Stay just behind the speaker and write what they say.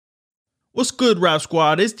What's good, Rap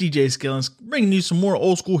Squad? It's DJ Skillins, bringing you some more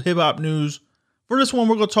old school hip hop news. For this one,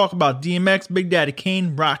 we're going to talk about DMX, Big Daddy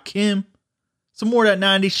Kane, Rakim, some more of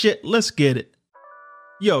that 90s shit. Let's get it.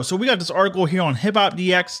 Yo, so we got this article here on Hip Hop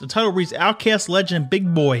DX. The title reads, Outkast legend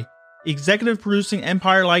Big Boi, executive producing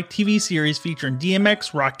Empire-like TV series featuring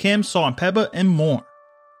DMX, Rakim, Salt-N-Pepa, and more.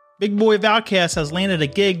 Big Boi of Outkast has landed a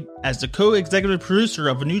gig as the co-executive producer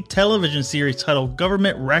of a new television series titled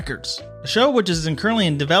Government Records. The show, which is currently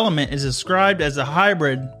in development, is described as a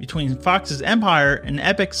hybrid between Fox's Empire and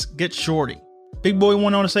Epic's Get Shorty. Big Boi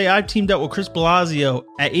went on to say, I've teamed up with Chris Blasio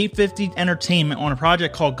at 850 Entertainment on a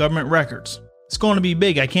project called Government Records. It's going to be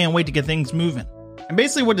big. I can't wait to get things moving. And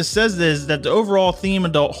basically what this says is that the overall theme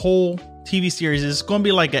of the whole TV series is going to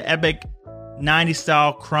be like an epic 90s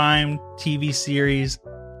style crime TV series.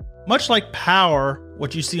 Much like Power,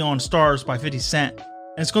 what you see on Stars by 50 Cent.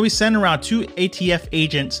 And it's going to be centered around two ATF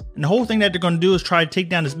agents. And the whole thing that they're going to do is try to take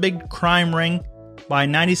down this big crime ring by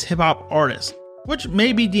 90s hip hop artists. Which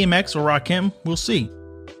may be DMX or Rakim, we'll see.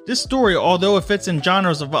 This story, although it fits in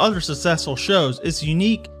genres of other successful shows, is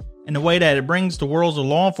unique in the way that it brings the worlds of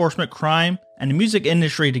law enforcement, crime, and the music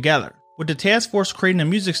industry together. With the task force creating a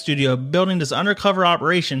music studio building this undercover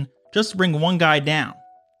operation just to bring one guy down.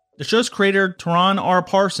 The show's creator, Teron R.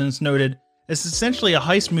 Parsons, noted, it's essentially a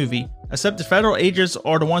heist movie, except the federal agents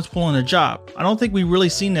are the ones pulling the job. I don't think we've really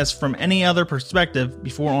seen this from any other perspective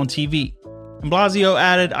before on TV. And Blasio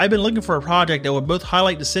added, I've been looking for a project that would both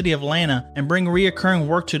highlight the city of Atlanta and bring reoccurring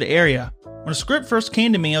work to the area. When the script first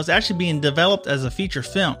came to me, it was actually being developed as a feature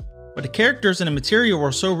film. But the characters and the material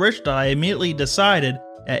were so rich that I immediately decided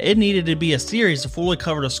that it needed to be a series to fully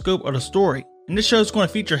cover the scope of the story. And this show is going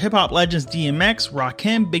to feature hip-hop legends DMX,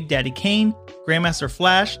 Rakim, Big Daddy Kane, Grandmaster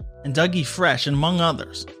Flash, and Dougie Fresh, among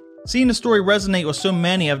others. Seeing the story resonate with so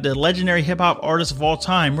many of the legendary hip-hop artists of all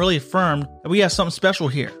time really affirmed that we have something special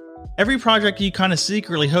here. Every project you kind of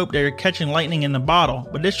secretly hope that you're catching lightning in the bottle,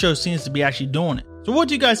 but this show seems to be actually doing it. So what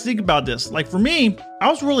do you guys think about this? Like for me, I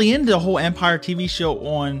was really into the whole Empire TV show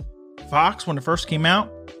on Fox when it first came out.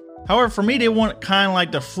 However, for me, they went kind of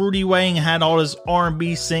like the fruity way and had all this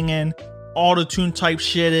R&B singing, auto-tune type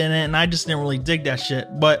shit in it, and I just didn't really dig that shit.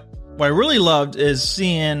 But what I really loved is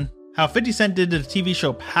seeing how 50 Cent did the TV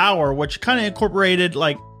show Power, which kind of incorporated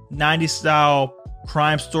like 90s style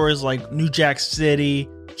crime stories like New Jack City,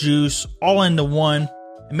 Juice, all into one,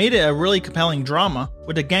 and made it a really compelling drama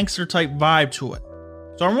with a gangster type vibe to it.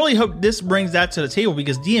 So I really hope this brings that to the table,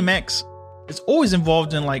 because DMX is always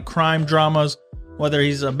involved in like crime dramas, whether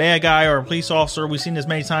he's a bad guy or a police officer. We've seen this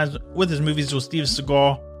many times with his movies with Steven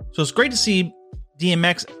Seagal. So it's great to see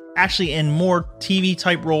DMX actually in more TV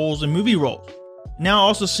type roles and movie roles. Now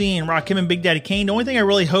also seeing Rakim and Big Daddy Kane, the only thing I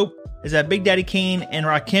really hope is that Big Daddy Kane and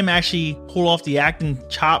Rakim actually pull off the acting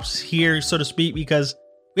chops here, so to speak, because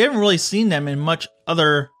we haven't really seen them in much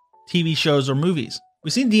other TV shows or movies.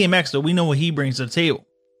 We've seen DMX, though. We know what he brings to the table.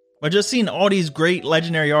 But just seeing all these great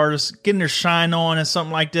legendary artists getting their shine on and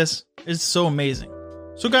something like this is so amazing.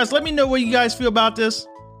 So guys, let me know what you guys feel about this.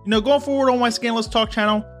 You know, going forward on my Scandalous Talk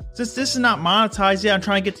channel, since this is not monetized yet, I'm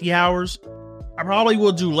trying to get the hours. I probably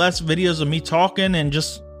will do less videos of me talking and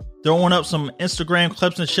just throwing up some Instagram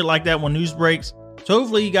clips and shit like that when news breaks. So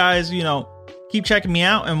hopefully you guys, you know, keep checking me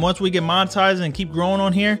out. And once we get monetized and keep growing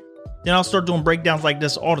on here, then I'll start doing breakdowns like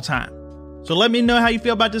this all the time. So let me know how you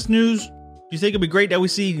feel about this news. Do you think it'd be great that we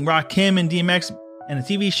see Rakim and DMX in a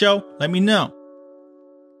TV show? Let me know.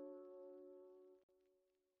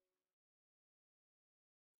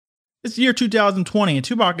 It's the year 2020 and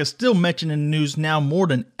Tupac is still mentioned in the news now more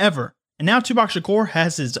than ever. And now Tupac Shakur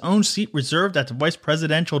has his own seat reserved at the vice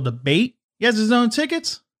presidential debate. He has his own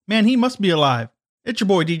tickets? Man, he must be alive. It's your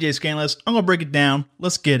boy DJ Scandalous. I'm going to break it down.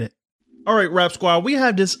 Let's get it. Alright, Rap Squad, we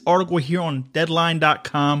have this article here on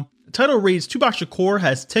Deadline.com. The title reads, Tupac Shakur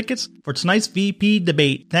has tickets for tonight's VP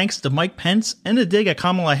debate thanks to Mike Pence and the dig at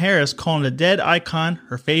Kamala Harris calling the dead icon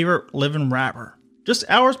her favorite living rapper. Just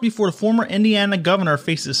hours before the former Indiana governor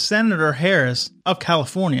faces Senator Harris of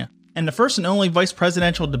California, and the first and only vice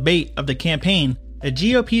presidential debate of the campaign, the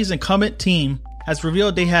GOP's incumbent team has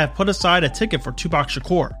revealed they have put aside a ticket for Tupac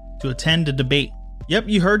Shakur to attend the debate. Yep,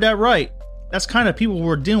 you heard that right. That's kind of people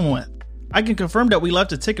we're dealing with. I can confirm that we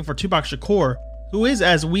left a ticket for Tupac Shakur, who is,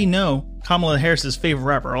 as we know, Kamala Harris's favorite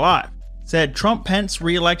rapper alive, said Trump-Pence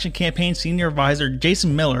re-election campaign senior advisor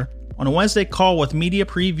Jason Miller on a Wednesday call with media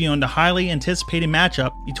previewing the highly anticipated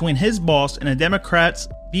matchup between his boss and a Democrats'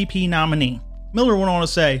 VP nominee. Miller went on to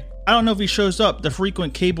say, I don't know if he shows up, the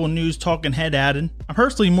frequent cable news talking head added. I'm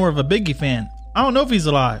personally more of a Biggie fan. I don't know if he's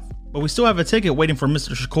alive, but we still have a ticket waiting for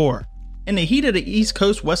Mr. Shakur. In the heat of the East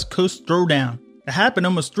Coast-West Coast throwdown that happened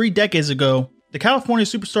almost 3 decades ago, the California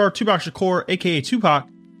superstar Tupac Shakur, aka Tupac,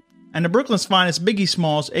 and the Brooklyn's finest Biggie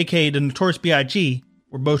Smalls, aka the Notorious B.I.G.,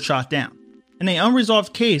 were both shot down. In an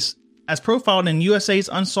unresolved case, as profiled in USA's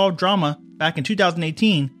Unsolved Drama back in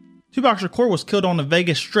 2018, Tupac Shakur was killed on the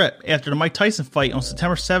Vegas Strip after the Mike Tyson fight on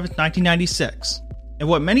September 7, 1996. And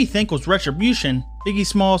what many think was retribution, Biggie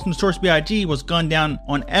Smalls' Notorious B.I.G. was gunned down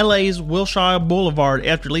on LA's Wilshire Boulevard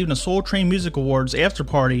after leaving the Soul Train Music Awards after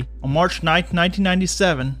party on March 9,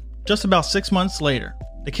 1997, just about 6 months later.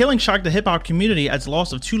 The killing shocked the hip-hop community as the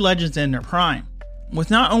loss of two legends in their prime. With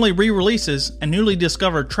not only re-releases and newly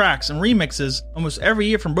discovered tracks and remixes almost every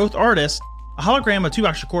year from both artists, a hologram of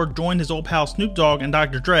Tupac Shakur joined his old pal Snoop Dogg and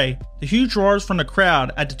Dr. Dre to huge roars from the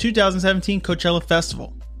crowd at the 2017 Coachella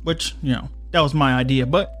Festival, which, that was my idea,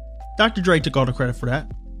 but Dr. Dre took all the credit for that.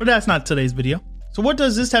 But that's not today's video. So what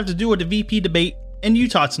does this have to do with the VP debate in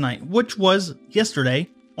Utah tonight, which was yesterday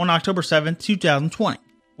on October 7th, 2020?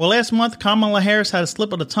 Well, last month, Kamala Harris had a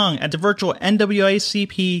slip of the tongue at the virtual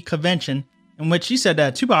NAACP convention in which she said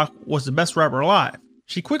that Tupac was the best rapper alive.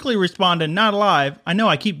 She quickly responded, "Not alive, I know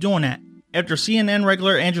I keep doing that," after CNN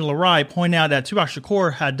regular Angela Rye pointed out that Tupac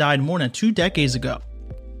Shakur had died more than 2 decades ago.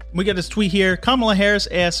 We get this tweet here. Kamala Harris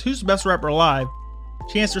asks, "Who's the best rapper alive?"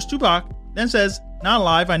 She answers Tupac, then says, "Not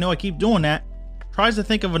alive, I know I keep doing that." Tries to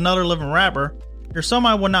think of another living rapper. There's some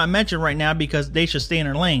I will not mention right now because they should stay in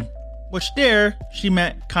their lane. Which there, she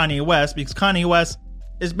meant Kanye West, because Kanye West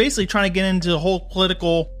is basically trying to get into the whole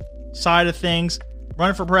political side of things,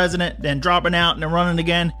 running for president, then dropping out and then running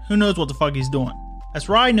again. Who knows what the fuck he's doing. As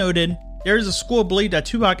Rye noted, there is a school of belief that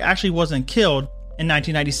Tupac actually wasn't killed in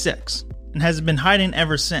 1996 and has been hiding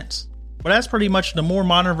ever since. But that's pretty much the more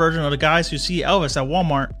modern version of the guys who see Elvis at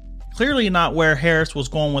Walmart, clearly not where Harris was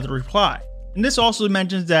going with the reply. And this also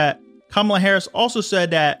mentions that Kamala Harris also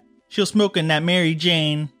said that she was smoking that Mary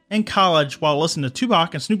Jane in college while listening to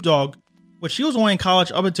Tupac and Snoop Dogg, which she was only in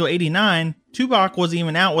college up until 89. Tupac wasn't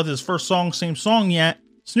even out with his first same song yet.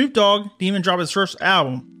 Snoop Dogg didn't even drop his first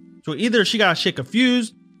album. So either she got shit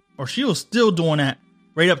confused, or she was still doing that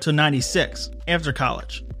right up to 96 after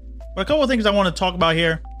college. But a couple of things I want to talk about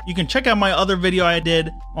here. You can check out my other video I did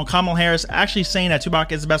on Kamala Harris actually saying that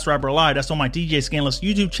Tupac is the best rapper alive. That's on my DJ Scandalous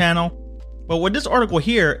YouTube channel. But with this article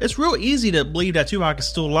here, it's real easy to believe that Tupac is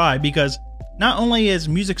still alive because not only is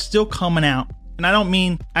music still coming out, and I don't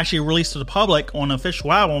mean actually released to the public on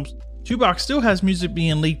official albums, Tupac still has music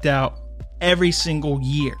being leaked out every single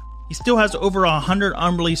year. He still has over 100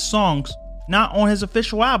 unreleased songs not on his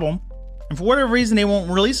official album, and for whatever reason they won't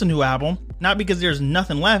release a new album, not because there's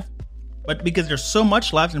nothing left, but because there's so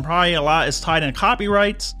much left and probably a lot is tied in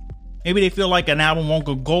copyrights. Maybe they feel like an album won't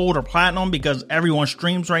go gold or platinum because everyone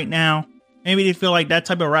streams right now. Maybe they feel like that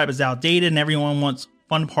type of rap is outdated and everyone wants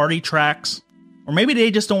fun party tracks. Or maybe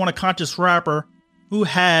they just don't want a conscious rapper who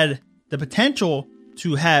had the potential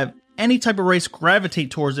to have any type of race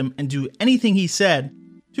gravitate towards him and do anything he said.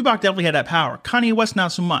 Tupac definitely had that power. Kanye West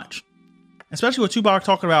not so much. Especially with Tupac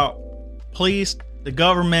talking about police, the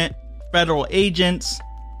government, federal agents,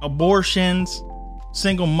 abortions,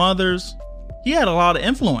 single mothers. He had a lot of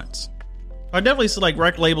influence. I definitely feel like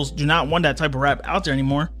record labels do not want that type of rap out there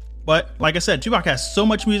anymore. But like I said, Tupac has so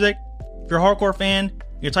much music. If you're a hardcore fan,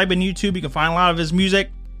 you type in YouTube, you can find a lot of his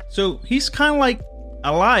music. So he's kind of like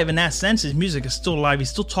alive in that sense. His music is still alive. He's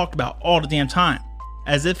still talked about all the damn time,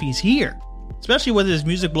 as if he's here. Especially with his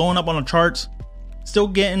music blowing up on the charts, still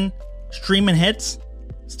getting streaming hits,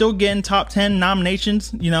 still getting top 10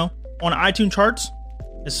 nominations, on the iTunes charts.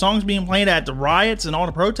 His songs being played at the riots and all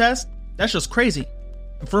the protests. That's just crazy.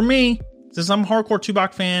 And for me, since I'm a hardcore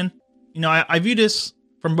Tupac fan, I view this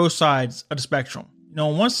from both sides of the spectrum.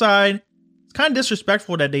 On one side, it's kind of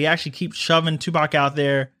disrespectful that they actually keep shoving Tupac out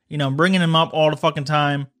there, bringing him up all the fucking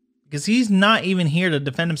time, because he's not even here to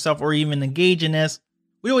defend himself or even engage in this.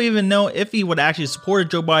 We don't even know if he would actually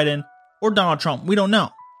support Joe Biden or Donald Trump. We don't know.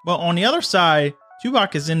 But on the other side,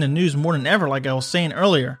 Tupac is in the news more than ever, like I was saying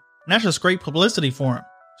earlier, and that's just great publicity for him.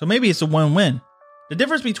 So maybe it's a win-win. The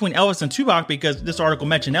difference between Elvis and Tupac, because this article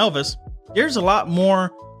mentioned Elvis, there's a lot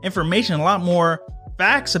more information, a lot more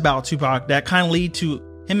facts about Tupac that kind of lead to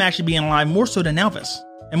him actually being alive more so than Elvis,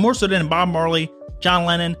 and more so than Bob Marley, John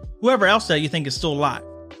Lennon, whoever else that you think is still alive.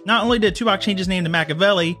 Not only did Tupac change his name to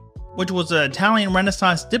Machiavelli, which was an Italian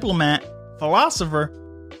Renaissance diplomat, philosopher,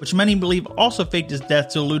 which many believe also faked his death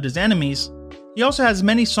to elude his enemies, he also has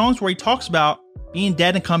many songs where he talks about being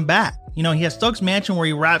dead and come back. He has Thug's Mansion where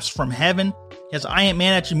he raps from heaven. He has I Ain't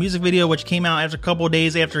Mad At You music video, which came out after a couple of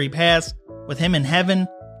days after he passed, with him in heaven.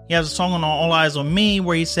 He has a song on All Eyes on Me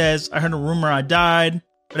where he says, I heard a rumor I died,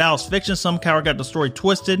 but that was fiction. Some coward got the story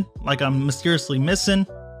twisted, like I'm mysteriously missing.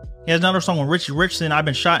 He has another song with Richie Rich saying, "I've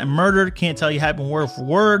been shot and murdered. Can't tell you happened word for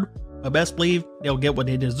word, but best believe they'll get what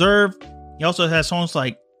they deserve." He also has songs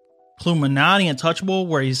like Cluminati and Touchable,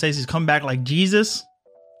 where he says he's come back like Jesus.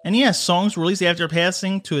 And he has songs released after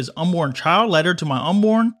passing to his unborn child, Letter to My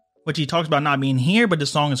Unborn, which he talks about not being here, but the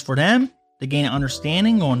song is for them to gain an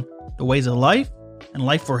understanding on the ways of life and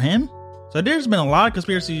life for him. So there's been a lot of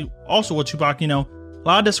conspiracy also with Tupac, a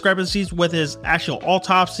lot of discrepancies with his actual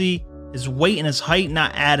autopsy, his weight and his height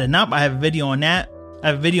not adding up. I have a video on that.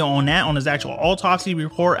 On his actual autopsy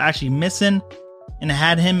report actually missing, and it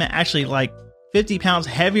had him actually like 50 pounds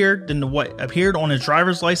heavier than what appeared on his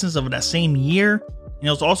driver's license of that same year. And it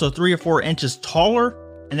was also 3 or 4 inches taller.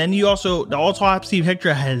 And then the autopsy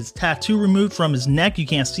picture had his tattoo removed from his neck. You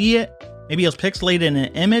can't see it. Maybe it was pixelated in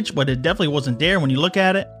an image, but it definitely wasn't there when you look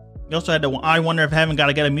at it. You also had the I Wonder If Heaven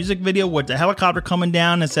Gotta Get a music video with the helicopter coming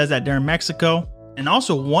down and says that they're in Mexico. And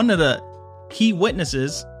also one of the key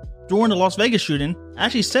witnesses during the Las Vegas shooting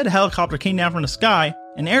actually said a helicopter came down from the sky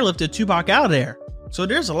and airlifted Tupac out of there. So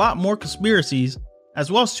there's a lot more conspiracies, as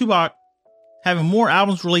well as Tupac having more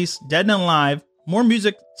albums released, dead and alive, more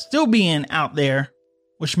music still being out there,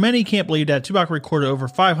 which many can't believe that Tupac recorded over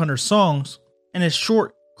 500 songs in his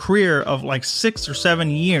short career of like 6 or 7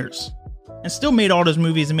 years, and still made all those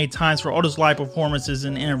movies and made times for all those live performances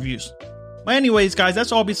and interviews. But anyways, guys,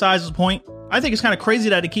 that's all besides the point. I think it's kind of crazy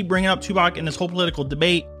that they keep bringing up Tupac in this whole political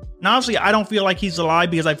debate. And honestly, I don't feel like he's alive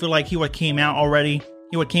because I feel like he would came out already.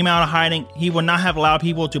 He would came out of hiding. He would not have allowed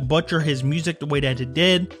people to butcher his music the way that it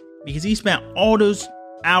did, because he spent all those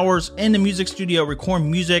hours in the music studio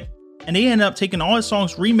recording music, and they ended up taking all his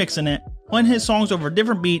songs, remixing it, playing his songs over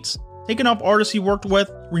different beats, taking off artists he worked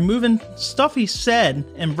with, removing stuff he said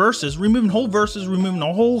in verses, removing whole verses, removing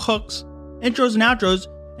the whole hooks, intros and outros,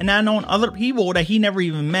 and adding on other people that he never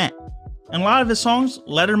even met. And a lot of his songs,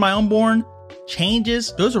 Letter to My Unborn,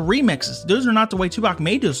 Changes, those are remixes. Those are not the way Tupac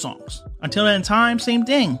made those songs. Until that time, same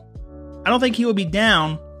thing. I don't think he would be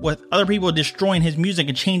down with other people destroying his music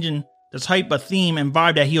and changing the type of theme and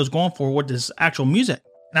vibe that he was going for with his actual music.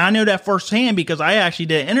 And I know that firsthand because I actually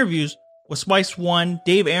did interviews with Spice One,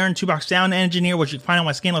 Dave Aaron, Tupac's sound engineer, which you can find on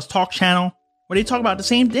my Scandalous Talk channel, where they talk about the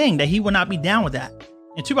same thing, that he would not be down with that.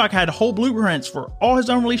 And Tupac had whole blueprints for all his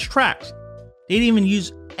unreleased tracks. They didn't even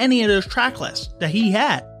use any of those track lists that he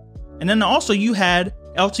had. And then also you had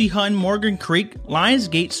LT Hunt, Morgan Creek,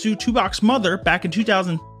 Lionsgate sue Tupac's mother back in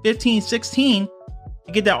 2015-16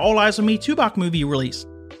 to get that All Eyes on Me Tupac movie released.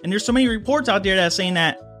 And there's so many reports out there that saying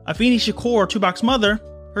that Afeni Shakur, Tupac's mother,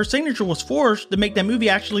 her signature was forged to make that movie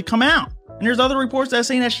actually come out. And there's other reports that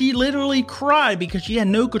saying that she literally cried because she had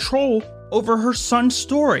no control over her son's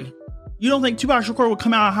story. You don't think Tupac Shakur would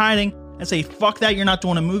come out of hiding and say, "Fuck that, you're not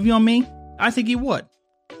doing a movie on me"? I think he would.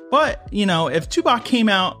 But, if Tupac came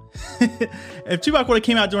out, if Tupac would have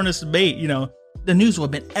came out during this debate, the news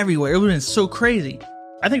would have been everywhere. It would have been so crazy.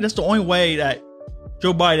 I think that's the only way that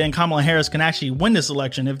Joe Biden and Kamala Harris can actually win this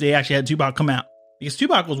election, if they actually had Tupac come out. Because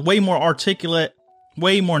Tupac was way more articulate,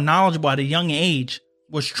 way more knowledgeable at a young age,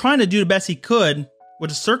 was trying to do the best he could with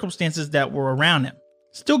the circumstances that were around him.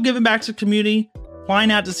 Still giving back to the community,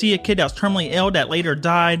 flying out to see a kid that was terminally ill that later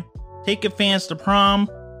died, taking fans to prom,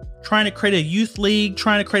 trying to create a youth league,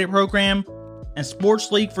 trying to create a program and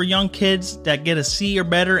sports league for young kids that get a C or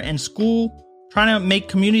better in school, trying to make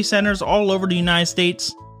community centers all over the United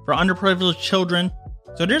States for underprivileged children.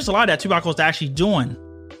 So there's a lot that Tupac was actually doing,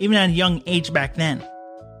 even at a young age back then.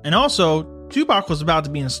 And also, Tupac was about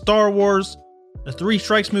to be in Star Wars, the Three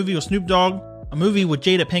Strikes movie with Snoop Dogg, a movie with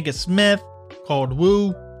Jada Pinkett Smith called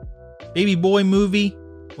Woo, Baby Boy movie,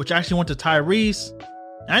 which actually went to Tyrese.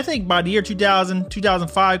 And I think by the year 2000,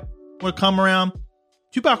 2005 would come around,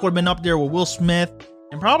 Tupac would have been up there with Will Smith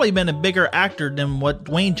and probably been a bigger actor than what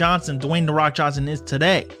Dwayne The Rock Johnson is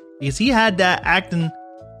today. Because he had that acting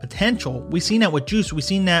potential. We've seen that with Juice. We've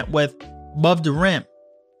seen that with Above the Rim.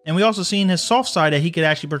 And we also seen his soft side, that he could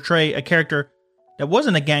actually portray a character that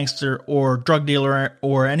wasn't a gangster or drug dealer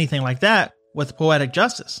or anything like that with Poetic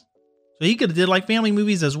Justice. So he could have did like family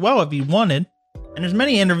movies as well if he wanted. And there's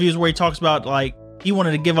many interviews where he talks about like he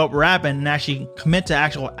wanted to give up rapping and actually commit to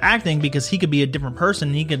actual acting because he could be a different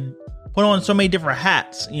person. He could put on so many different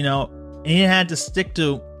hats, and he didn't have to stick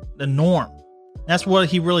to the norm. That's what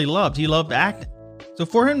he really loved. He loved acting. So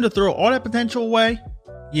for him to throw all that potential away,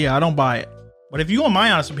 yeah, I don't buy it. But if you want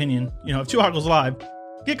my honest opinion, if Tupac was alive,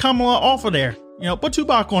 get Kamala off of there. Put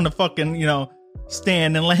Tupac on the fucking,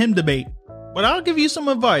 stand and let him debate. But I'll give you some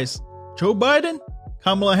advice. Joe Biden,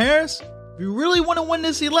 Kamala Harris, if you really want to win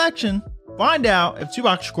this election, find out if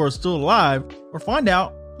Tupac Shakur is still alive, or find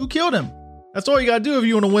out who killed him. That's all you gotta do if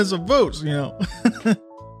you want to win some votes,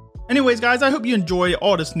 Anyways, guys, I hope you enjoy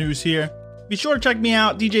all this news here. Be sure to check me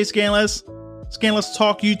out, DJ Scanless, Scanless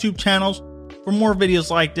Talk YouTube channels for more videos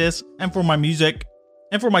like this, and for my music,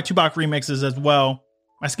 and for my Tupac remixes as well.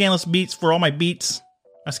 My Scanless Beats for all my beats,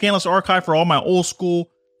 my Scanless Archive for all my old school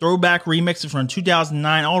throwback remixes from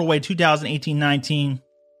 2009 all the way to 2018-19.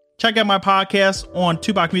 Check out my podcast on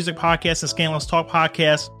Tupac Music Podcast and Scanless Talk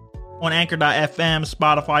Podcast on Anchor.fm,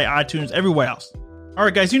 Spotify, iTunes, everywhere else.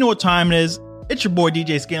 Alright guys, you know what time it is. It's your boy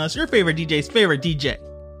DJ Scanless, your favorite DJ's favorite DJ.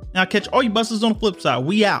 Now catch all you busters on the flip side.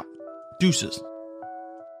 We out. Deuces.